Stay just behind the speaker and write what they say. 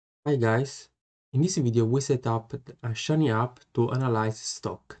Hi guys, in this video we set up a Shiny app to analyze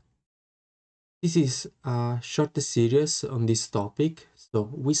stock. This is a short series on this topic, so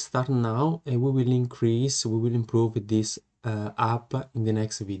we start now and we will improve this app in the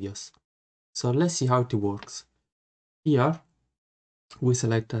next videos. So let's see how it works. Here we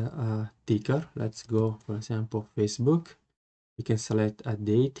select a ticker, let's go for example Facebook. We can select a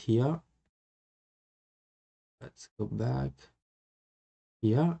date here, let's go back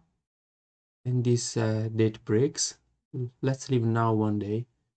here, and this date breaks. Let's leave now 1 day.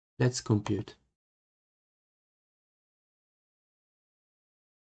 Let's compute.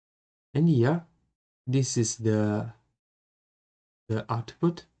 And here, this is the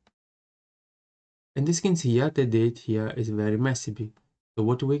output. And as you can see here, the date here is very messy. So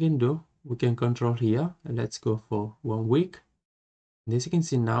what we can do, we can control here, and let's go for 1 week. And as you can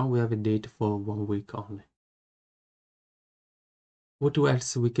see now, we have a date for 1 week only. What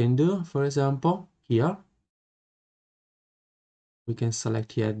else we can do? For example, here, we can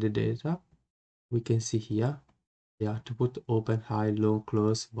select here the data. We can see here the output, open, high, low,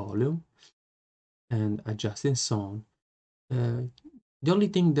 close, volume, and adjust and so on. The only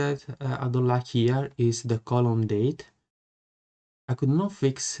thing that I don't like here is the column date. I could not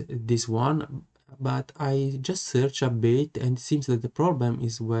fix this one, but I just searched a bit and it seems that the problem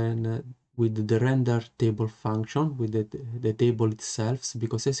is when with the render table function, with the table itself,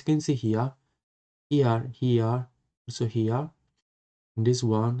 because as you can see here, also here, in this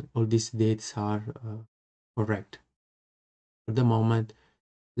one, all these dates are correct. For the moment,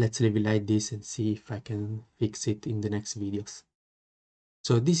 let's leave it like this and see if I can fix it in the next videos.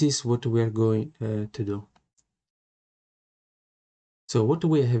 So this is what we are going to do. So what do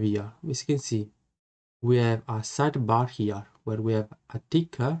we have here? As you can see, we have a sidebar here where we have a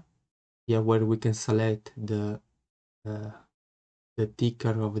ticker here where we can select uh, the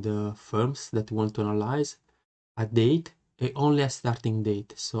ticker of the firms that we want to analyze, a date, and only a starting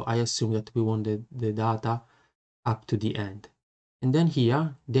date. So I assume that we want the data up to the end. And then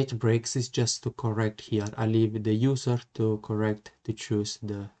here, date breaks is just to correct here. I leave the user to correct, to choose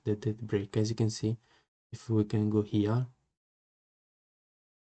the date break. As you can see, if we can go here,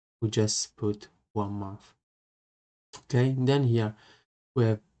 we just put 1 month. Okay, then here we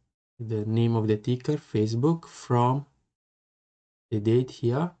have the name of the ticker, Facebook, from the date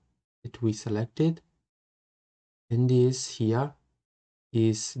here that we selected, and this here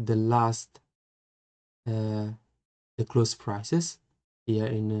is the last the close prices here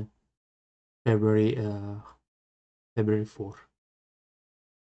in February 4.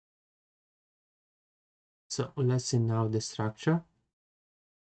 So let's see now the structure.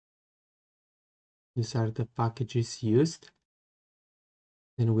 These are the packages used.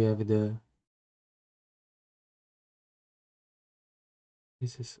 Then we have this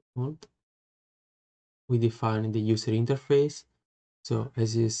is old. We define the user interface. So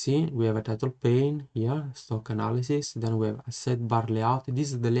as you see, we have a title pane here, stock analysis. Then we have a set bar layout.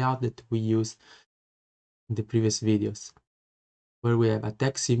 This is the layout that we used in the previous videos, where we have a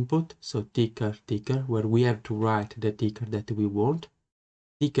text input, so ticker, where we have to write the ticker that we want.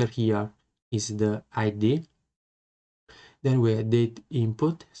 Ticker here is the ID. Then we have date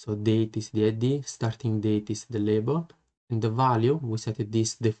input, so date is the ID, starting date is the label, and the value, we set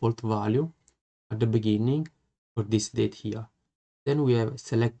this default value at the beginning for this date here. Then we have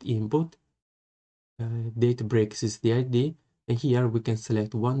select input, date breaks is the ID, and here we can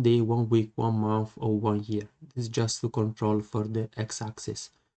select 1 day, 1 week, 1 month, or 1 year. This is just to control for the x-axis.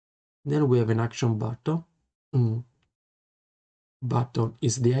 Then we have an action button. Button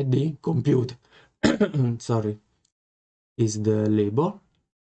is the ID, compute, sorry, is the label,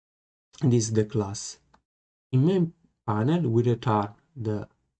 and this is the class. In main panel, we return the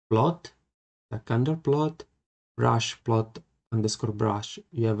plot, the candle plot, brush plot underscore brush.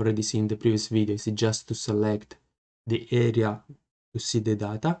 You have already seen the previous videos. It's just to select the area to see the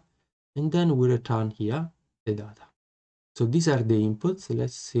data, and then we return here the data. So these are the inputs.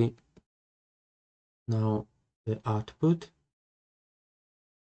 Let's see now the output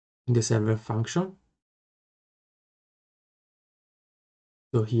in the server function.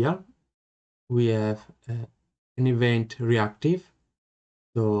 So here we have an event reactive.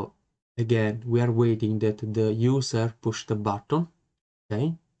 So again, we are waiting that the user push the button.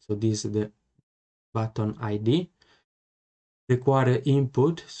 Okay, so this is the button ID. Require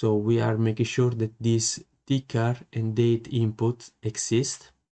input, so we are making sure that this ticker and date input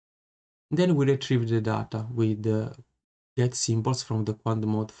exist. Then we retrieve the data with the get symbols from the quant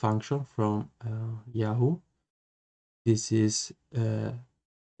mode function from Yahoo. This is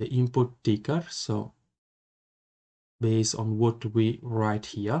the input ticker, so based on what we write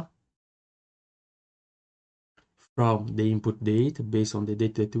here. From the input date, based on the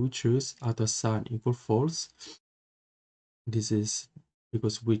date that we choose, @assign equal false. This is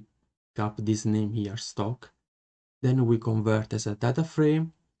because we cap this name here, stock. Then we convert as a data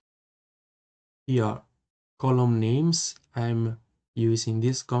frame. Here, column names, I'm using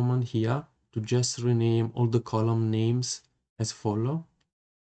this command here to just rename all the column names as follow.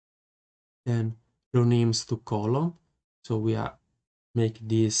 Then row names to column. So we are make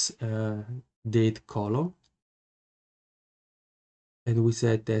this date column. And we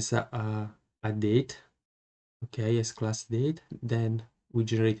set as a date, okay, as class date. Then we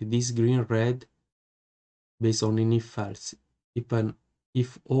generate this green red based on an if else.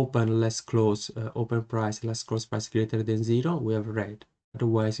 If open less close, open price less close price greater than 0, we have red.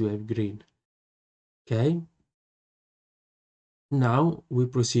 Otherwise, we have green. Okay. Now we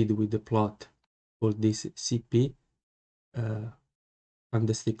proceed with the plot for this CP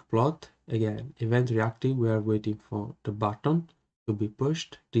candlestick plot. Again, event reactive. We are waiting for the button to be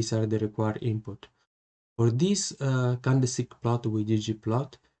pushed. These are the required input. For this candlestick plot with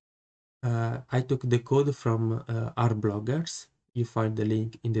ggplot, I took the code from our bloggers. You find the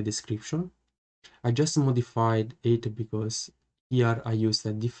link in the description. I just modified it because here I used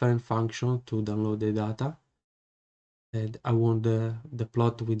a different function to download the data. And I want the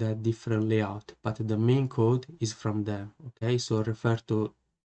plot with a different layout, but the main code is from them. Okay, so refer to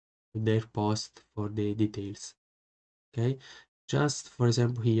their post for the details. Okay, just for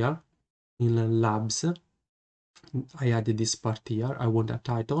example here in labs, I added this part here. I want a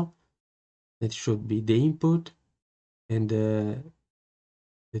title that should be the input and the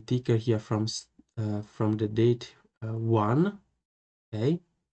ticker here from the date 1, okay,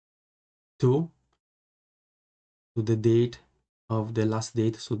 to the date of the last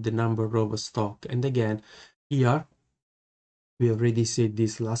date, so the number of stock. And again, here we already said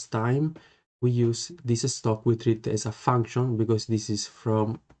this last time, we use this stock, we treat as a function because this is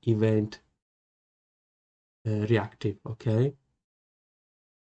from event reactive. Okay,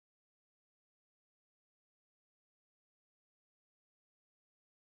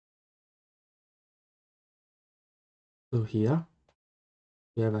 so here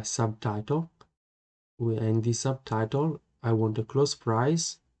we have a subtitle. We end the subtitle. I want the close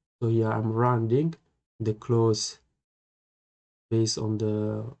price, so here I'm rounding the close based on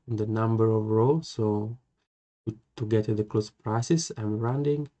the number of rows. So to get the close prices, I'm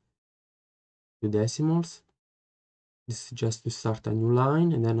rounding to decimals. This is just to start a new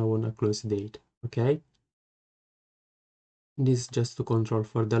line, and then I want a close date. Okay, this is just to control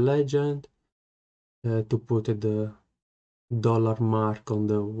for the legend, to put the dollar mark on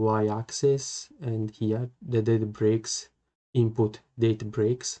the y-axis, and here the date breaks, input date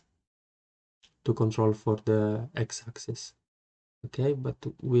breaks, to control for the x-axis. Okay, but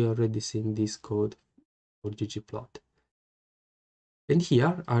we already seen this code for ggplot. And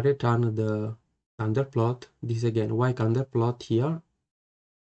here I return the counterplot. This again, why counterplot here?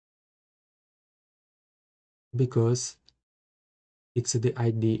 Because it's the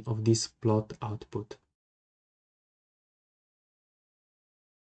ID of this plot output.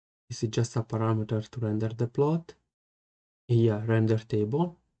 This is just a parameter to render the plot. Here, render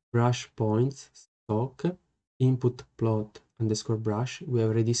table, brush points, stock, input plot underscore brush. We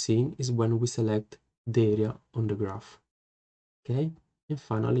have already seen is when we select the area on the graph. Okay, and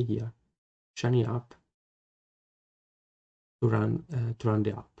finally here, shiny up to run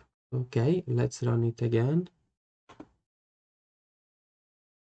the app. Okay, let's run it again.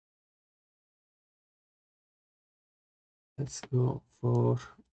 Let's go for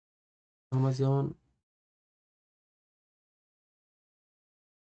Amazon.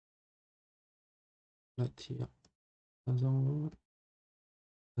 Let's here, Amazon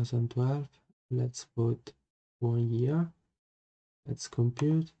 2012. Let's put 1 year. Let's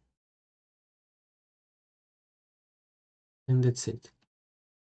compute. And that's it.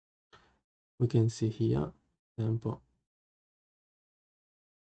 We can see here, tempo,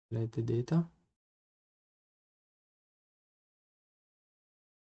 let the data.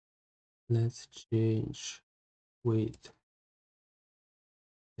 Let's change with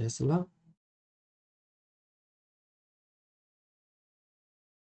Tesla.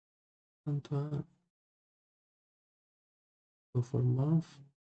 Antoine. Go for month.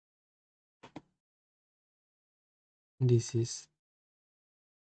 This is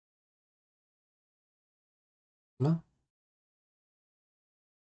Tesla.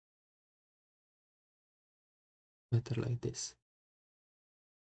 Better like this.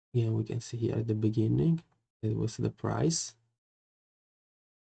 Again, we can see here at the beginning, it was the price.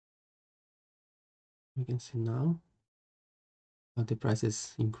 We can see now. but the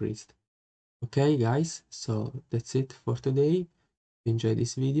prices increased. Okay guys, so that's it for today. Enjoy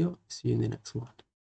this video, see you in the next one.